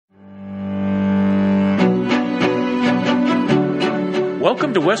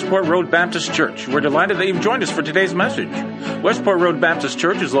Welcome to Westport Road Baptist Church. We're delighted that you've joined us for today's message. Westport Road Baptist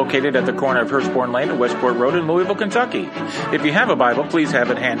Church is located at the corner of Hurstbourne Lane and Westport Road in Louisville, Kentucky. If you have a Bible, please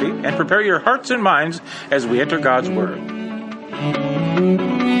have it handy and prepare your hearts and minds as we enter God's Word.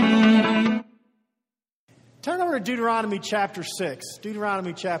 Turn over to Deuteronomy chapter 6.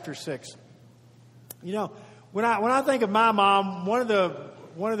 Deuteronomy chapter 6. You know, when I think of my mom, one of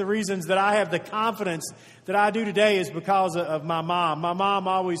the reasons that I have the confidence that I do today is because of my mom. My mom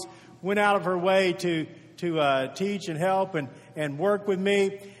always went out of her way to teach and help and work with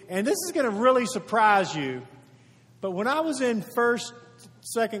me. And this is going to really surprise you. But when I was in first,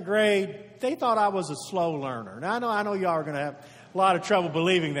 second grade, they thought I was a slow learner. Now, I know y'all are going to have a lot of trouble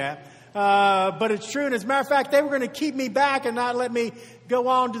believing that. But it's true. And as a matter of fact, they were going to keep me back and not let me go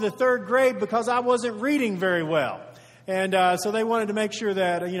on to the third grade because I wasn't reading very well. And so they wanted to make sure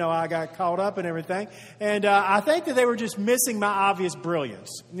that, I got caught up and everything. And I think that they were just missing my obvious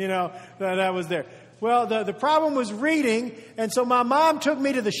brilliance, that was there. Well, the problem was reading. And so my mom took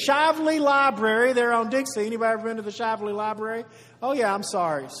me to the Shively Library there on Dixie. Anybody ever been to the Shively Library? Oh, yeah, I'm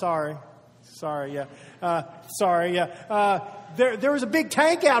sorry, yeah. There was a big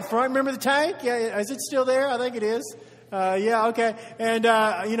tank out front. Remember the tank? Yeah, is it still there? I think it is. Yeah, okay. And,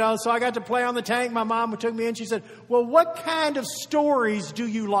 so I got to play on the tank. My mom took me in. She said, well, what kind of stories do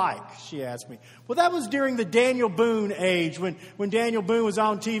you like? She asked me. Well, that was during the Daniel Boone age when Daniel Boone was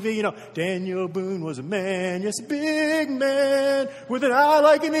on TV. Daniel Boone was a man, yes, a big man with an eye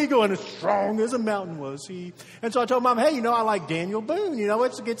like an eagle and as strong as a mountain was he. And so I told Mom, hey, I like Daniel Boone.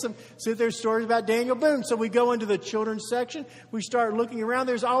 Let's see if there's stories about Daniel Boone. So we go into the children's section. We start looking around.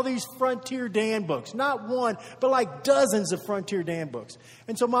 There's all these Frontier Dan books. Not one, but like dozens of Frontier Dan books.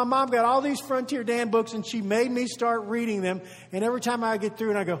 And so my mom got all these Frontier Dan books and she made me start reading them. And every time I get through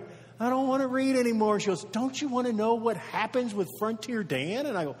and I go, I don't want to read anymore. She goes, don't you want to know what happens with Frontier Dan?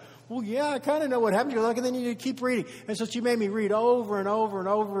 And I go, well, yeah, I kind of know what happens. You're like, and then you need to keep reading. And so she made me read over and over and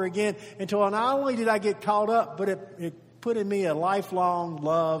over again until not only did I get caught up, but it put in me a lifelong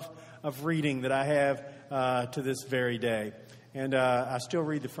love of reading that I have to this very day. And I still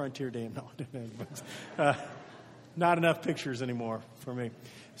read the Frontier Dan. No, not enough pictures anymore for me.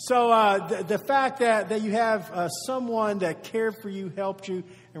 So the fact that you have someone that cared for you, helped you,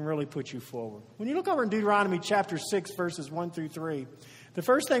 and really put you forward. When you look over in Deuteronomy chapter 6, verses 1 through 3, the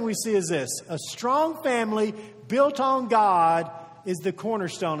first thing we see is this. A strong family built on God is the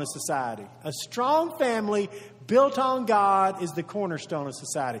cornerstone of society. A strong family built on God is the cornerstone of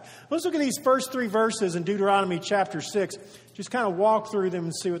society. Let's look at these first three verses in Deuteronomy chapter 6. Just kind of walk through them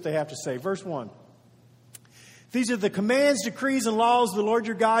and see what they have to say. Verse 1. These are the commands, decrees, and laws the Lord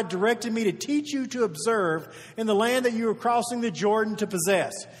your God directed me to teach you to observe in the land that you are crossing the Jordan to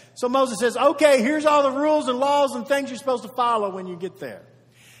possess. So Moses says, okay, here's all the rules and laws and things you're supposed to follow when you get there.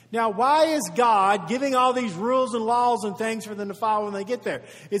 Now, why is God giving all these rules and laws and things for them to follow when they get there?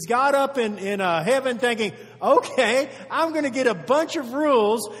 Is God up in heaven thinking, okay, I'm going to get a bunch of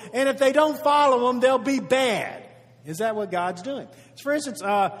rules, and if they don't follow them, they'll be bad? Is that what God's doing? So for instance,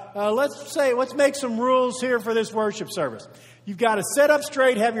 let's make some rules here for this worship service. You've got to sit up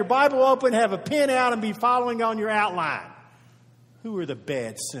straight, have your Bible open, have a pen out, and be following on your outline. Who are the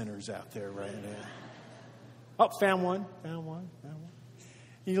bad sinners out there right now? Oh, found one.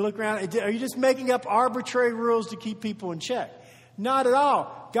 You look around. Are you just making up arbitrary rules to keep people in check? Not at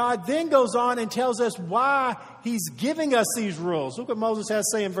all. God then goes on and tells us why He's giving us these rules. Look what Moses has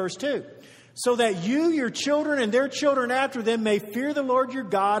to say in verse 2. So that you, your children, and their children after them may fear the Lord your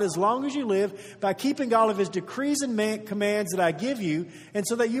God as long as you live by keeping all of His decrees and commands that I give you, and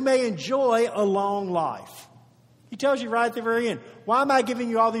so that you may enjoy a long life. He tells you right at the very end, why am I giving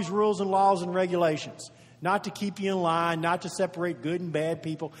you all these rules and laws and regulations? Not to keep you in line, not to separate good and bad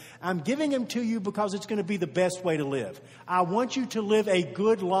people. I'm giving them to you because it's going to be the best way to live. I want you to live a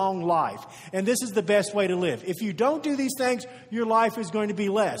good, long life. And this is the best way to live. If you don't do these things, your life is going to be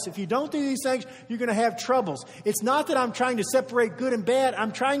less. If you don't do these things, you're going to have troubles. It's not that I'm trying to separate good and bad.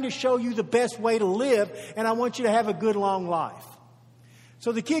 I'm trying to show you the best way to live, and I want you to have a good, long life.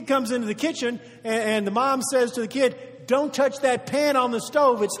 So the kid comes into the kitchen, and the mom says to the kid, don't touch that pan on the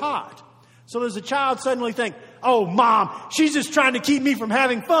stove. It's hot. So does the child suddenly think, oh, Mom, she's just trying to keep me from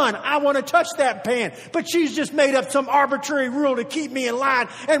having fun. I want to touch that pan. But she's just made up some arbitrary rule to keep me in line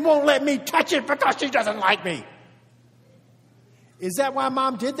and won't let me touch it because she doesn't like me. Is that why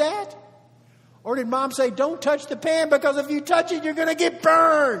Mom did that? Or did Mom say, don't touch the pan because if you touch it, you're going to get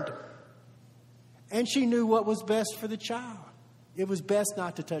burned? And she knew what was best for the child. It was best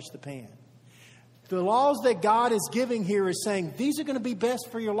not to touch the pan. The laws that God is giving here is saying, these are going to be best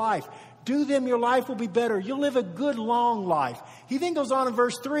for your life. Do them, your life will be better. You'll live a good, long life. He then goes on in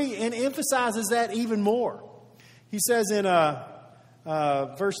verse 3 and emphasizes that even more. He says in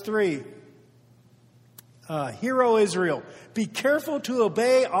verse 3, Hear, O Israel, be careful to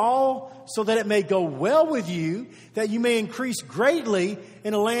obey all so that it may go well with you, that you may increase greatly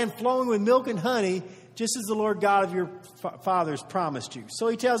in a land flowing with milk and honey, just as the Lord God of your fathers promised you. So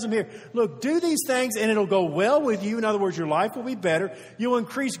he tells them here, look, do these things and it'll go well with you. In other words, your life will be better. You'll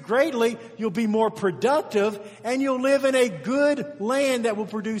increase greatly. You'll be more productive, and you'll live in a good land that will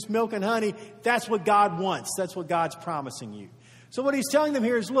produce milk and honey. That's what God wants. That's what God's promising you. So what he's telling them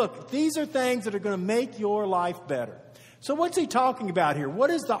here is, look, these are things that are going to make your life better. So what's he talking about here? What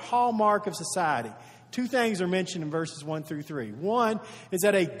is the hallmark of society? Two things are mentioned in verses 1 through 3. One is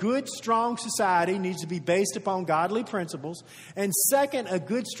that a good, strong society needs to be based upon godly principles. And second, a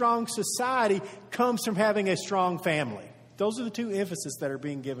good, strong society comes from having a strong family. Those are the two emphases that are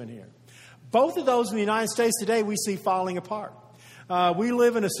being given here. Both of those in the United States today we see falling apart. We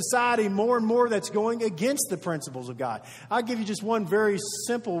live in a society more and more that's going against the principles of God. I'll give you just one very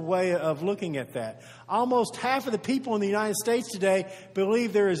simple way of looking at that. Almost half of the people in the United States today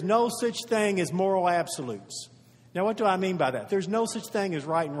believe there is no such thing as moral absolutes. Now, what do I mean by that? There's no such thing as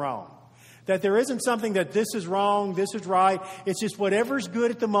right and wrong. That there isn't something that this is wrong, this is right. It's just whatever's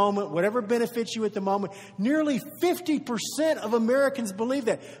good at the moment, whatever benefits you at the moment. Nearly 50% of Americans believe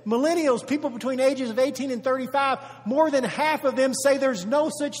that. Millennials, people between ages of 18 and 35, more than half of them say there's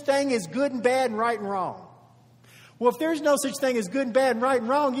no such thing as good and bad and right and wrong. Well, if there's no such thing as good and bad and right and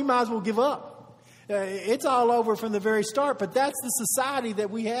wrong, you might as well give up. It's all over from the very start, but that's the society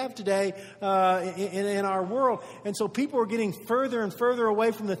that we have today in our world. And so people are getting further and further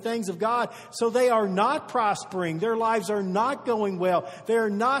away from the things of God, so they are not prospering. Their lives are not going well. They are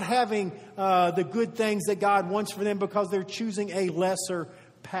not having the good things that God wants for them because they're choosing a lesser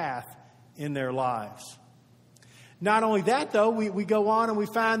path in their lives. Not only that, though, we go on and we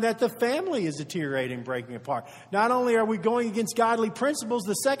find that the family is deteriorating, breaking apart. Not only are we going against godly principles,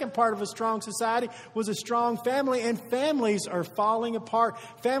 the second part of a strong society was a strong family, and families are falling apart.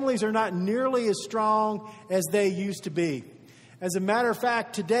 Families are not nearly as strong as they used to be. As a matter of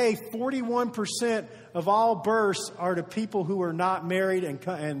fact, today, 41% of all births are to people who are not married,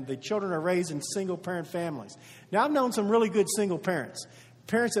 and the children are raised in single-parent families. Now, I've known some really good single parents.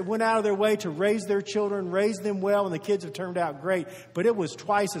 Parents that went out of their way to raise their children, raise them well, and the kids have turned out great. But it was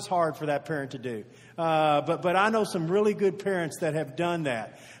twice as hard for that parent to do. But I know some really good parents that have done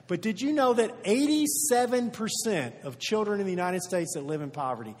that. But did you know that 87% of children in the United States that live in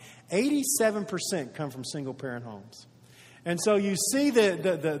poverty, 87% come from single-parent homes? And so you see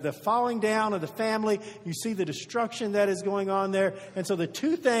the falling down of the family. You see the destruction that is going on there. And so the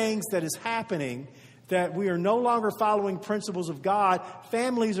two things that is happening, that we are no longer following principles of God.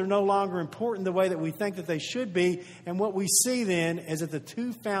 Families are no longer important the way that we think that they should be. And what we see then is that the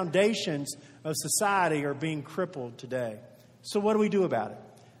two foundations of society are being crippled today. So what do we do about it?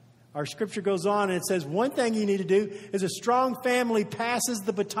 Our scripture goes on and it says, one thing you need to do is a strong family passes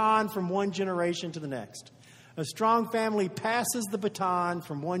the baton from one generation to the next. A strong family passes the baton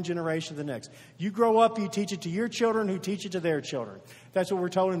from one generation to the next. You grow up, you teach it to your children, who teach it to their children. That's what we're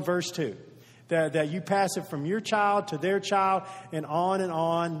told in verse 2. That you pass it from your child to their child and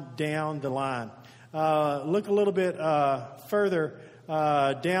on down the line. Look a little bit further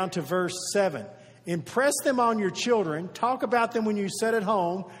down to verse 7. Impress them on your children. Talk about them when you sit at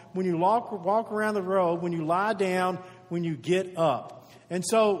home, when you walk around the road, when you lie down, when you get up. And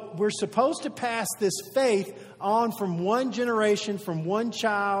so we're supposed to pass this faith on from one generation, from one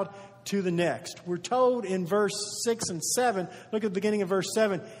child to the next. We're told in verse 6 and 7, look at the beginning of verse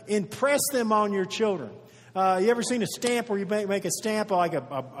 7, impress them on your children. You ever seen a stamp where you make a stamp like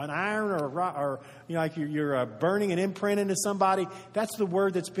an iron or like you're burning an imprint into somebody? That's the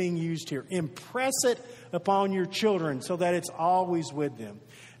word that's being used here. Impress it upon your children so that it's always with them.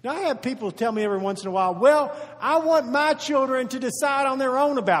 Now, I have people tell me every once in a while, well, I want my children to decide on their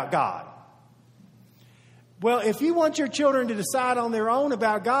own about God. Well, if you want your children to decide on their own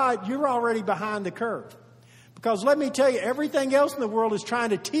about God, you're already behind the curve. Because let me tell you, everything else in the world is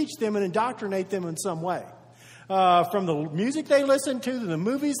trying to teach them and indoctrinate them in some way. From the music they listen to the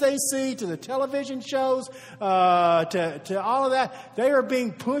movies they see, to the television shows, to all of that, they are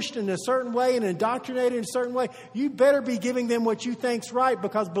being pushed in a certain way and indoctrinated in a certain way. You better be giving them what you think's right,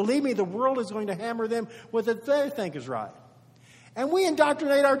 because believe me, the world is going to hammer them with what they think is right. And we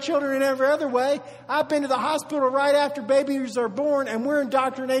indoctrinate our children in every other way. I've been to the hospital right after babies are born, and we're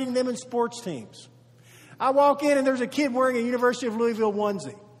indoctrinating them in sports teams. I walk in, and there's a kid wearing a University of Louisville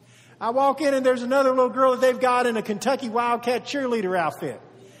onesie. I walk in and there's another little girl that they've got in a Kentucky Wildcat cheerleader outfit.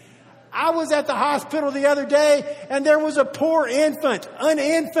 I was at the hospital the other day and there was a poor infant, an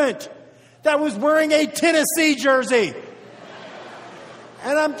infant, that was wearing a Tennessee jersey.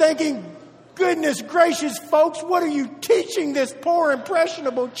 And I'm thinking, goodness gracious, folks, what are you teaching this poor,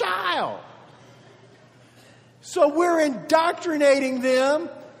 impressionable child? So we're indoctrinating them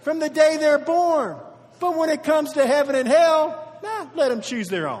from the day they're born. But when it comes to heaven and hell, let them choose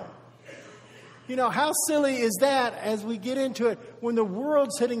their own. You know, how silly is that as we get into it when the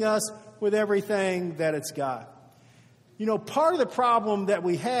world's hitting us with everything that it's got? You know, part of the problem that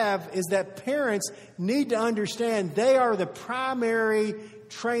we have is that parents need to understand they are the primary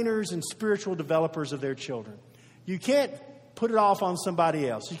trainers and spiritual developers of their children. You can't put it off on somebody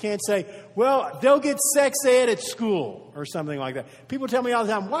else. You can't say, well, they'll get sex ed at school or something like that. People tell me all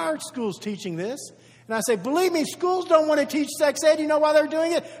the time, why aren't schools teaching this? And I say, believe me, schools don't want to teach sex ed. You know why they're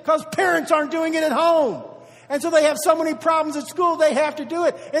doing it? Because parents aren't doing it at home. And so they have so many problems at school, they have to do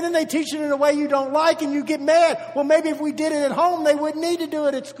it. And then they teach it in a way you don't like and you get mad. Well, maybe if we did it at home, they wouldn't need to do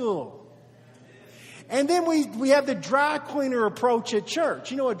it at school. And then we have the dry cleaner approach at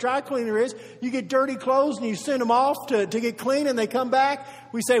church. You know what dry cleaner is? You get dirty clothes and you send them off to get clean and they come back.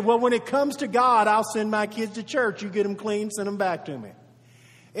 We say, well, when it comes to God, I'll send my kids to church. You get them clean, send them back to me.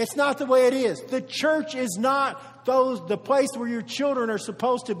 It's not the way it is. The church is not the place where your children are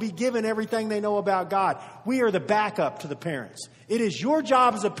supposed to be given everything they know about God. We are the backup to the parents. It is your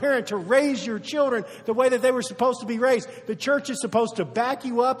job as a parent to raise your children the way that they were supposed to be raised. The church is supposed to back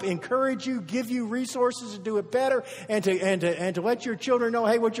you up, encourage you, give you resources to do it better, and to let your children know,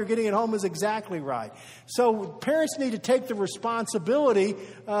 hey, what you're getting at home is exactly right. So parents need to take the responsibility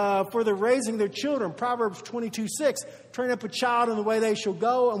for the raising their children. Proverbs 22:6, train up a child in the way they shall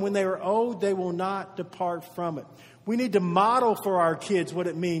go, and when they are old, they will not depart from it. We need to model for our kids what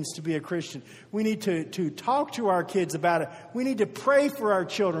it means to be a Christian. We need to talk to our kids about it. We need to pray for our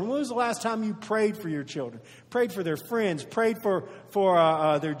children. When was the last time you prayed for your children? Prayed for their friends, prayed for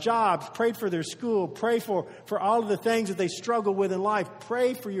their jobs, prayed for their school, pray for all of the things that they struggle with in life.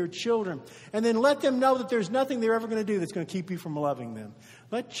 Pray for your children. And then let them know that there's nothing they're ever going to do that's going to keep you from loving them.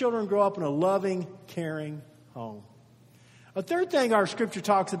 Let children grow up in a loving, caring home. A third thing our scripture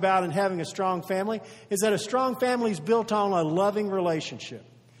talks about in having a strong family is that a strong family is built on a loving relationship.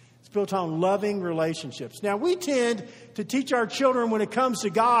 It's built on loving relationships. Now, we tend to teach our children when it comes to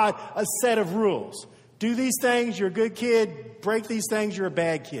God a set of rules. Do these things, you're a good kid. Break these things, you're a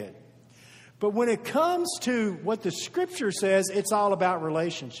bad kid. But when it comes to what the scripture says, it's all about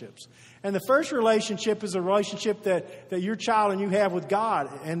relationships. And the first relationship is a relationship that your child and you have with God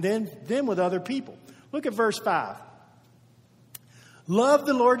and then with other people. Look at verse 5. Love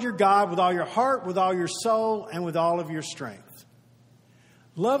the Lord your God with all your heart, with all your soul, and with all of your strength.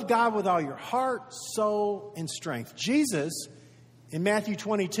 Love God with all your heart, soul, and strength. Jesus, in Matthew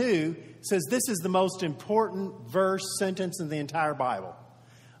 22, says this is the most important sentence in the entire Bible.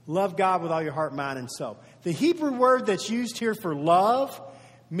 Love God with all your heart, mind, and soul. The Hebrew word that's used here for love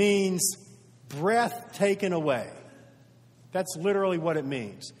means breath taken away. That's literally what it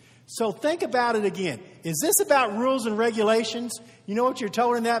means. So think about it again. Is this about rules and regulations? You know what you're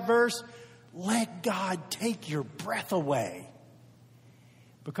told in that verse? Let God take your breath away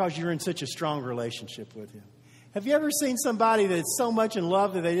because you're in such a strong relationship with Him. Have you ever seen somebody that's so much in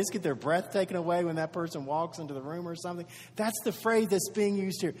love that they just get their breath taken away when that person walks into the room or something? That's the phrase that's being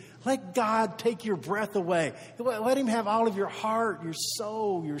used here. Let God take your breath away. Let Him have all of your heart, your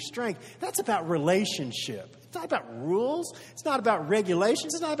soul, your strength. That's about relationship. It's not about rules. It's not about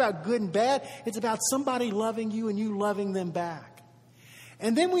regulations. It's not about good and bad. It's about somebody loving you and you loving them back.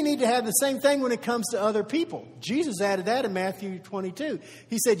 And then we need to have the same thing when it comes to other people. Jesus added that in Matthew 22.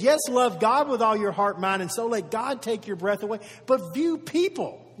 He said, yes, love God with all your heart, mind, and soul. Let God take your breath away. But view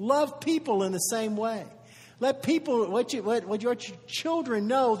people. Love people in the same way. Let your children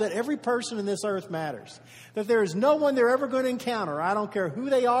know that every person in this earth matters. That there is no one they're ever going to encounter. I don't care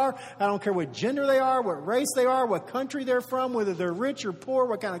who they are. I don't care what gender they are, what race they are, what country they're from, whether they're rich or poor,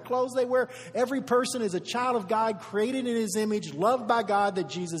 what kind of clothes they wear. Every person is a child of God, created in His image, loved by God, that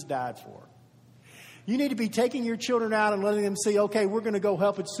Jesus died for. You need to be taking your children out and letting them see, okay, we're going to go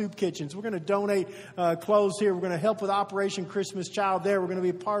help at soup kitchens. We're going to donate clothes here. We're going to help with Operation Christmas Child there. We're going to be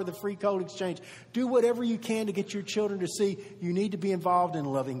a part of the free coat exchange. Do whatever you can to get your children to see you need to be involved in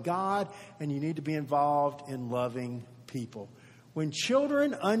loving God and you need to be involved in loving people. When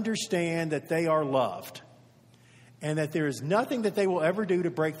children understand that they are loved and that there is nothing that they will ever do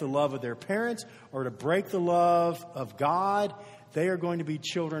to break the love of their parents or to break the love of God, they are going to be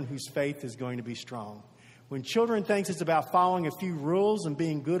children whose faith is going to be strong. When children think it's about following a few rules and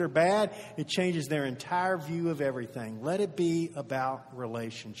being good or bad, it changes their entire view of everything. Let it be about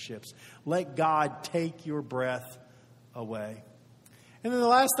relationships. Let God take your breath away. And then the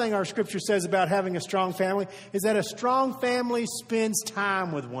last thing our scripture says about having a strong family is that a strong family spends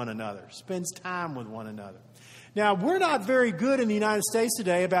time with one another. Spends time with one another. Now, we're not very good in the United States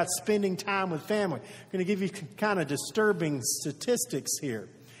today about spending time with family. I'm going to give you kind of disturbing statistics here.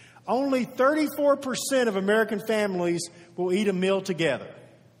 Only 34% of American families will eat a meal together.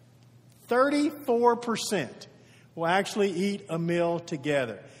 34% will actually eat a meal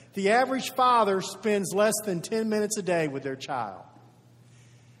together. The average father spends less than 10 minutes a day with their child.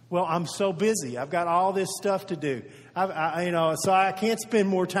 Well, I'm so busy. I've got all this stuff to do. So I can't spend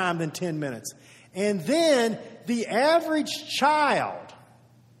more time than 10 minutes. And then the average child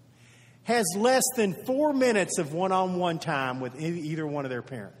has less than 4 minutes of one-on-one time with either one of their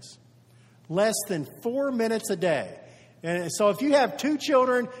parents. Less than 4 minutes a day. And so if you have two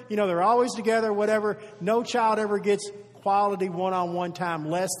children, they're always together, whatever, no child ever gets quality one-on-one time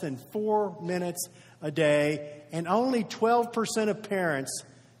less than 4 minutes a day. And only 12% of parents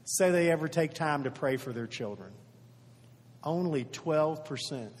say they ever take time to pray for their children. Only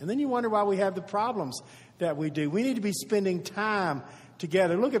 12%. And then you wonder why we have the problems that we do. We need to be spending time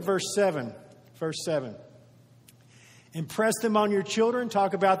together. Look at verse 7. Verse 7. Impress them on your children.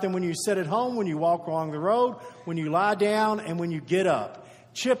 Talk about them when you sit at home, when you walk along the road, when you lie down, and when you get up.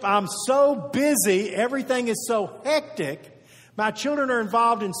 Chip, I'm so busy. Everything is so hectic. My children are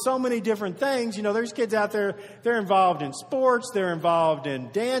involved in so many different things. There's kids out there, they're involved in sports, they're involved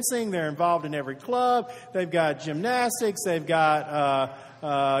in dancing, they're involved in every club. They've got gymnastics, they've got,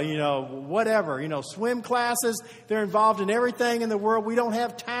 swim classes. They're involved in everything in the world. We don't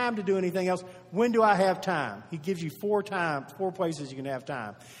have time to do anything else. When do I have time? He gives you 4 places you can have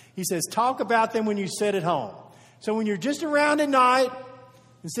time. He says, talk about them when you sit at home. So when you're just around at night,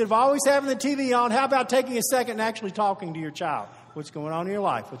 instead of always having the TV on, how about taking a second and actually talking to your child? What's going on in your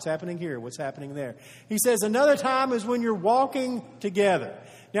life? What's happening here? What's happening there? He says another time is when you're walking together.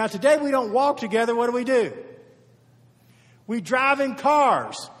 Now, today we don't walk together. What do? We drive in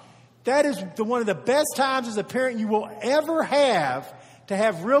cars. That is one of the best times as a parent you will ever have to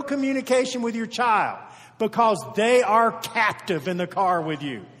have real communication with your child, because they are captive in the car with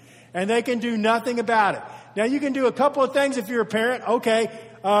you and they can do nothing about it. Now, you can do a couple of things if you're a parent. Okay,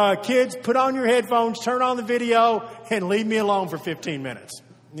 kids, put on your headphones, turn on the video, and leave me alone for 15 minutes.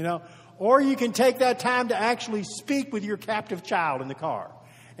 Or you can take that time to actually speak with your captive child in the car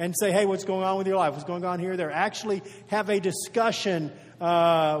and say, hey, what's going on with your life? What's going on here? There, actually have a discussion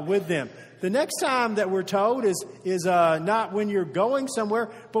with them. The next time that we're told is not when you're going somewhere,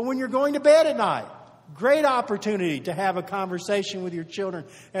 but when you're going to bed at night. Great opportunity to have a conversation with your children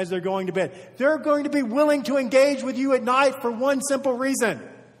as they're going to bed. They're going to be willing to engage with you at night for one simple reason.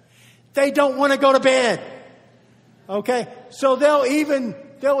 They don't want to go to bed. Okay? So they'll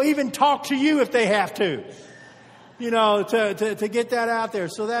even talk to you if they have to. To get that out there.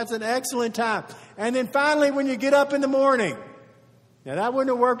 So that's an excellent time. And then finally, when you get up in the morning. Now, that wouldn't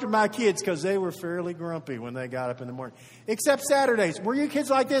have worked with my kids because they were fairly grumpy when they got up in the morning. Except Saturdays. Were you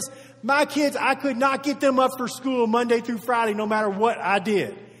kids like this? My kids, I could not get them up for school Monday through Friday no matter what I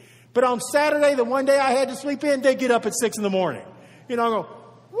did. But on Saturday, the one day I had to sleep in, they'd get up at 6 in the morning. I go,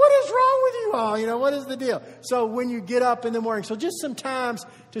 what is wrong with you all? What is the deal? So when you get up in the morning, so just some times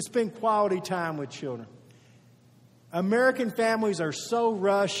to spend quality time with children. American families are so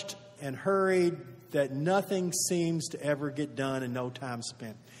rushed and hurried that nothing seems to ever get done and no time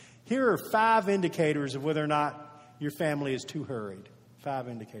spent. Here are 5 indicators of whether or not your family is too hurried. 5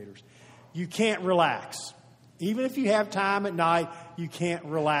 indicators. You can't relax. Even if you have time at night, you can't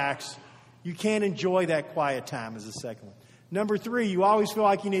relax. You can't enjoy that quiet time is the second one. Number 3, you always feel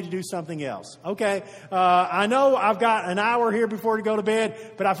like you need to do something else. Okay, I know I've got an hour here before to go to bed,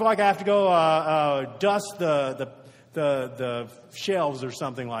 but I feel like I have to go dust the shelves or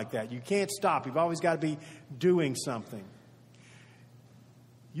something like that. You can't stop. You've always got to be doing something.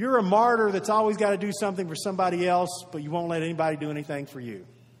 You're a martyr that's always got to do something for somebody else, but you won't let anybody do anything for you.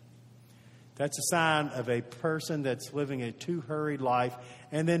 That's a sign of a person that's living a too hurried life.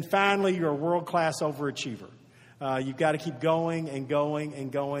 And then finally, you're a world-class overachiever. You've got to keep going and going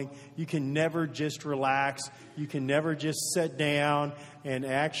and going. You can never just relax. You can never just sit down and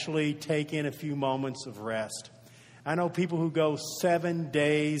actually take in a few moments of rest. I know people who go 7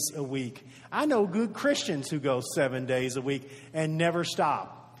 days a week. I know good Christians who go 7 days a week and never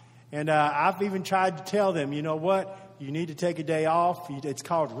stop. And I've even tried to tell them, you know what? you need to take a day off. It's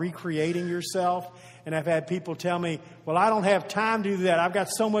called recreating yourself. And I've had people tell me, well, I don't have time to do that. I've got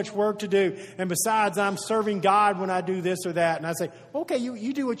so much work to do. And besides, I'm serving God when I do this or that. And I say, okay,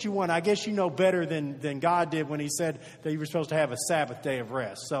 you do what you want. I guess you know better than God did when he said that you were supposed to have a Sabbath day of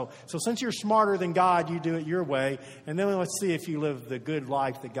rest. So since you're smarter than God, you do it your way. And then let's see if you live the good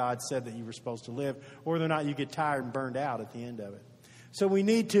life that God said that you were supposed to live, or whether or not you get tired and burned out at the end of it. So we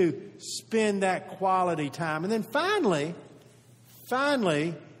need to spend that quality time. And then finally,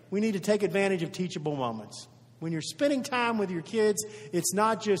 we need to take advantage of teachable moments. When you're spending time with your kids, it's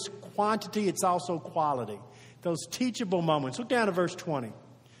not just quantity, it's also quality. Those teachable moments. Look down to verse 20.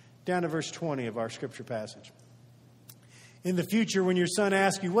 Down to verse 20 of our scripture passage. In the future, when your son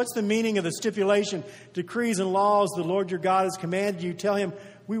asks you, what's the meaning of the stipulation, decrees, and laws the Lord your God has commanded you, tell him,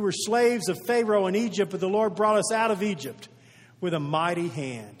 we were slaves of Pharaoh in Egypt, but the Lord brought us out of Egypt with a mighty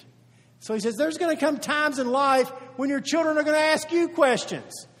hand. So he says, there's going to come times in life when your children are going to ask you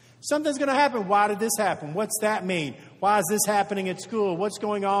questions. Something's going to happen. Why did this happen? What's that mean? Why is this happening at school? What's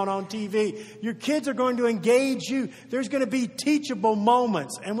going on TV? Your kids are going to engage you. There's going to be teachable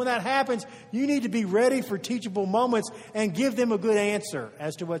moments. And when that happens, you need to be ready for teachable moments and give them a good answer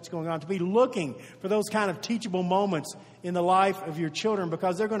as to what's going on. To be looking for those kind of teachable moments in the life of your children,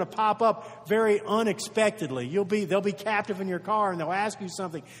 because they're going to pop up very unexpectedly. They'll be captive in your car and they'll ask you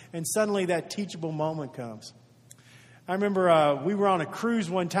something, and suddenly that teachable moment comes. I remember we were on a cruise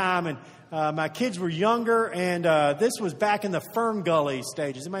one time, and my kids were younger, and this was back in the Fern Gully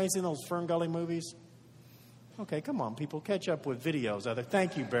stages. Anybody seen those Fern Gully movies? Okay, come on, people. Catch up with videos.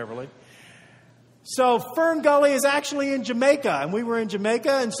 Thank you, Beverly. So Fern Gully is actually in Jamaica, and we were in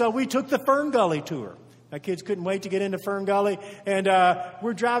Jamaica, and so we took the Fern Gully tour. My kids couldn't wait to get into Fern Gully, and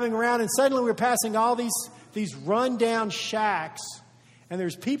we're driving around, and suddenly we're passing all these run-down shacks, and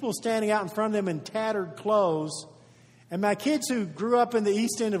there's people standing out in front of them in tattered clothes. And my kids who grew up in the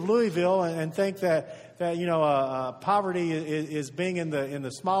east end of Louisville and think that poverty is being in the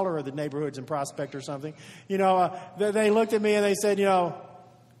smaller of the neighborhoods in Prospect or something, they looked at me and they said, are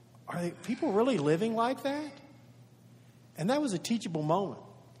people really living like that? And that was a teachable moment.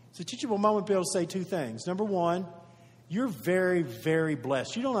 It's a teachable moment to be able to say two things. Number one, you're very, very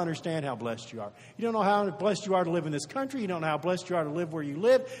blessed. You don't understand how blessed you are. You don't know how blessed you are to live in this country. You don't know how blessed you are to live where you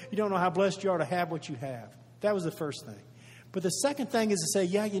live. You don't know how blessed you are to have what you have. That was the first thing. But the second thing is to say,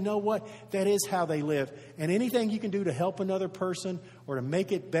 yeah, you know what? That is how they live. And anything you can do to help another person or to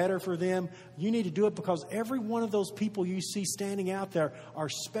make it better for them, you need to do it, because every one of those people you see standing out there are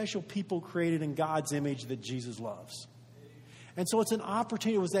special people created in God's image that Jesus loves. And so it's an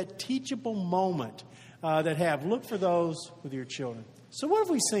opportunity. It was that teachable moment look for those with your children. So what have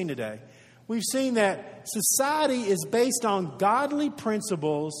we seen today? We've seen that society is based on godly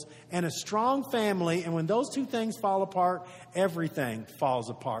principles and a strong family. And when those two things fall apart, everything falls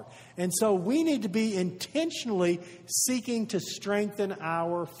apart. And so we need to be intentionally seeking to strengthen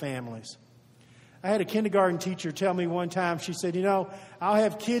our families. I had a kindergarten teacher tell me one time, she said, I'll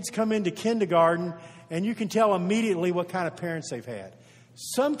have kids come into kindergarten and you can tell immediately what kind of parents they've had.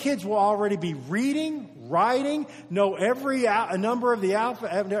 Some kids will already be reading, writing, know every number of the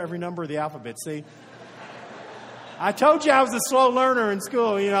alphabet. See, I told you I was a slow learner in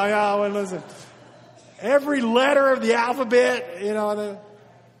school. Y'all wouldn't listen. Every letter of the alphabet.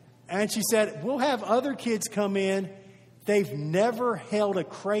 And she said, we'll have other kids come in. They've never held a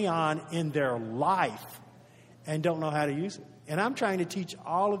crayon in their life and don't know how to use it. And I'm trying to teach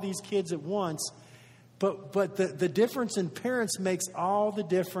all of these kids at once. But the difference in parents makes all the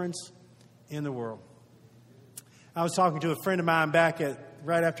difference in the world. I was talking to a friend of mine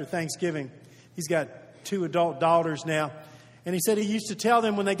right after Thanksgiving. He's got 2 adult daughters now. And he said he used to tell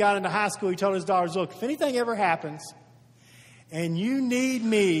them when they got into high school, he told his daughters, look, if anything ever happens and you need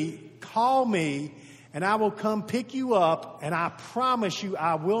me, call me and I will come pick you up. And I promise you,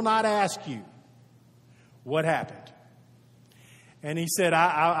 I will not ask you what happened. And he said,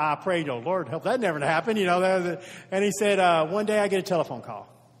 I prayed, oh, Lord, help that never happen. And he said, one day I get a telephone call.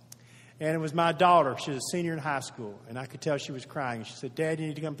 And it was my daughter. She was a senior in high school. And I could tell she was crying. She said, Dad, you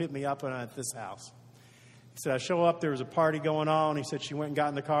need to come pick me up at this house. He said, I show up. There was a party going on. He said she went and got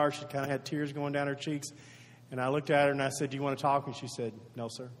in the car. She kind of had tears going down her cheeks. And I looked at her and I said, do you want to talk? And she said, no,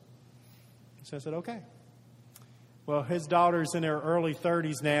 sir. So I said, okay. Well, his daughter's in her early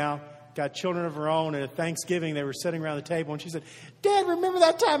 30s now. Got children of her own, and at Thanksgiving they were sitting around the table, and she said, Dad, remember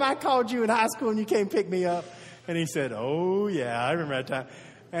that time I called you in high school and you came pick me up? And he said, oh, yeah, I remember that time.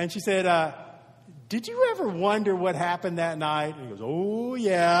 And she said, did you ever wonder what happened that night? And he goes, oh,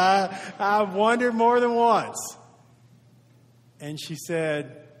 yeah, I've wondered more than once. And she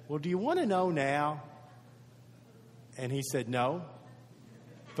said, well, do you want to know now? And he said, no,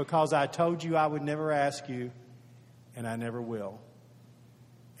 because I told you I would never ask you, and I never will.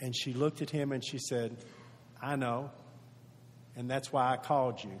 And she looked at him and she said, I know, and that's why I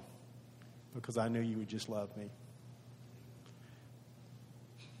called you, because I knew you would just love me.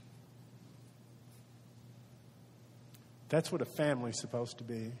 That's what a family's supposed to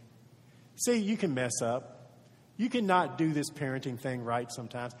be. See, you can mess up. You can not do this parenting thing right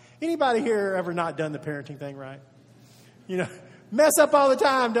sometimes. Anybody here ever not done the parenting thing right? You know, mess up all the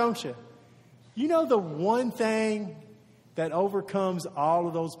time, don't you? You know the one thing that overcomes all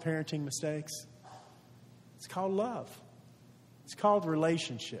of those parenting mistakes? It's called love. It's called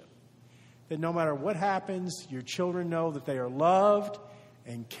relationship. That no matter what happens, your children know that they are loved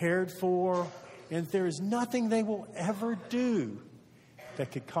and cared for, and there is nothing they will ever do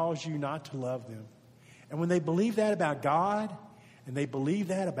that could cause you not to love them. And when they believe that about God, and they believe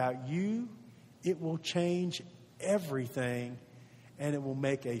that about you, it will change everything, and it will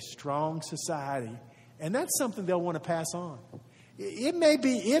make a strong society. And that's something they'll want to pass on. It may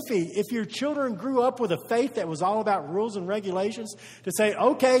be iffy if your children grew up with a faith that was all about rules and regulations, to say,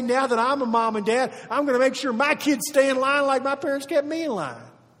 okay, now that I'm a mom and dad, I'm going to make sure my kids stay in line like my parents kept me in line.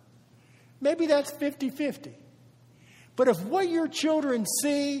 Maybe that's 50-50. But if what your children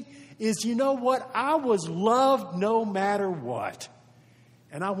see is, you know what, I was loved no matter what,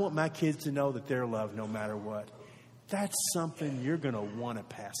 and I want my kids to know that they're loved no matter what, that's something you're going to want to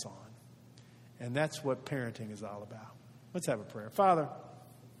pass on. And that's what parenting is all about. Let's have a prayer. Father,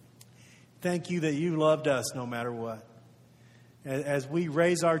 thank you that you loved us no matter what. As we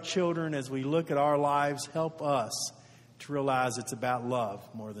raise our children, as we look at our lives, help us to realize it's about love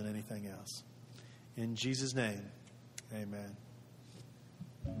more than anything else. In Jesus' name, amen.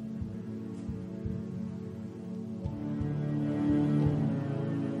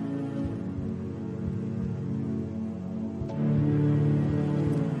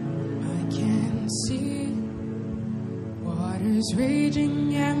 I can see waters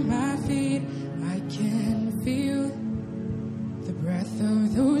raging at my feet. I can feel the breath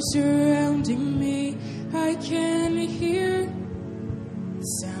of those surrounding me. I can hear the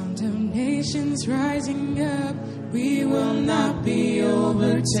sound of nations rising up. We will not be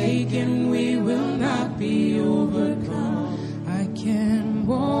overtaken. We will not be overcome. I can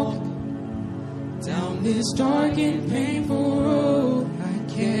walk down this dark and painful road.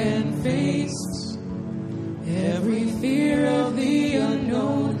 I can face every fear of the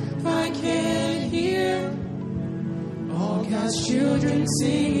unknown. I can hear all God's children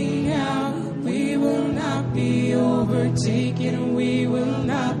singing out. We will not be overtaken. We will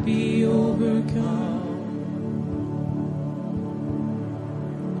not be overcome.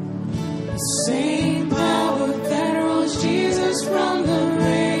 The same power that rose Jesus from the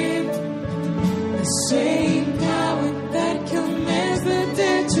grave, the same power that commands the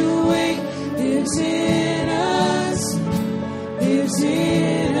dead to wake, lives in us, lives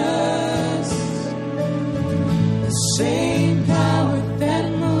in us. The same power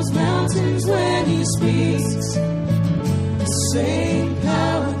that moves mountains when he speaks, the same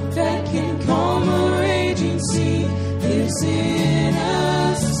power that can calm a raging sea, lives in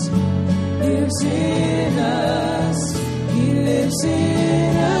us, lives in us. He lives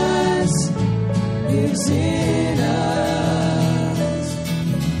in us, lives in us.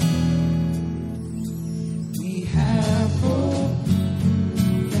 We have hope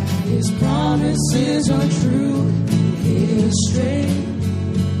that his promises are true. He is strength.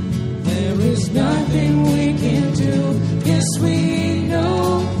 There is nothing we can do. Yes, we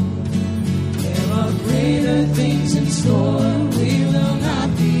know there are greater things in store. We will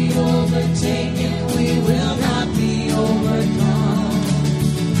not be overtaken. We will not be overcome.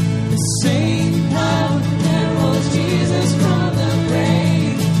 The same power that rose Jesus from the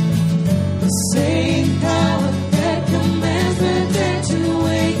grave, the same power that commands the dead to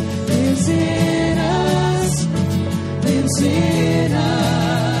wake, lives in us, lives in us.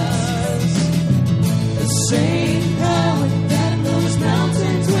 The same power that moves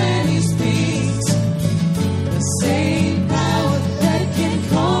mountains when he speaks, the same power that can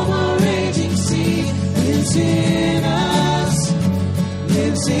calm a raging sea, lives in us,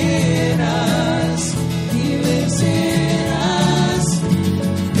 lives in us. He lives in us,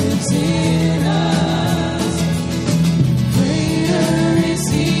 lives in us.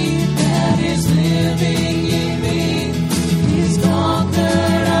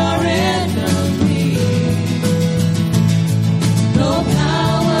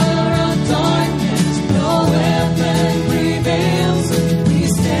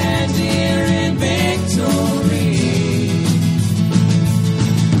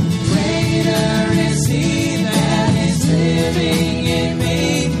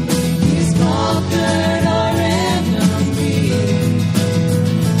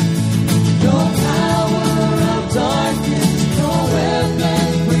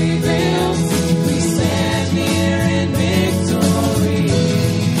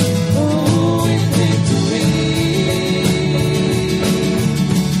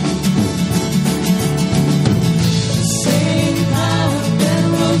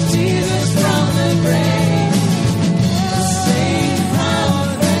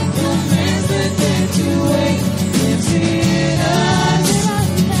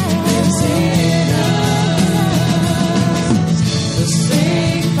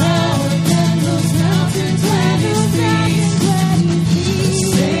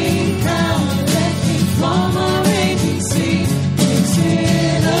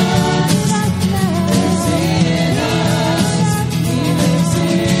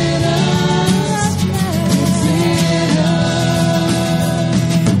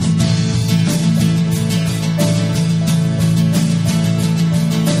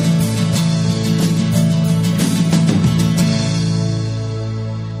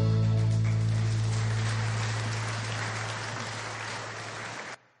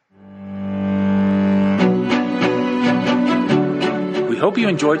 hope you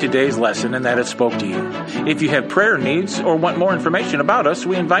enjoyed today's lesson and that it spoke to you. If you have prayer needs or want more information about us,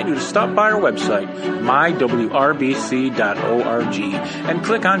 we invite you to stop by our website, mywrbc.org, and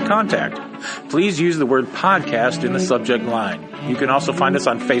click on Contact. Please use the word podcast in the subject line. You can also find us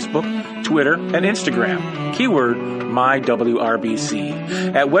on Facebook, Twitter, and Instagram. Keyword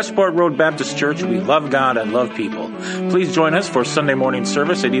MyWRBC. At Westport Road Baptist Church, we love God and love people. Please join us for Sunday morning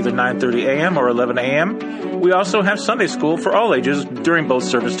service at either 9:30 a.m. or 11 a.m. We also have Sunday school for all ages during both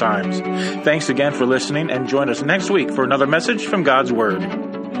service times. Thanks again for listening, and join us next week for another message from God's Word.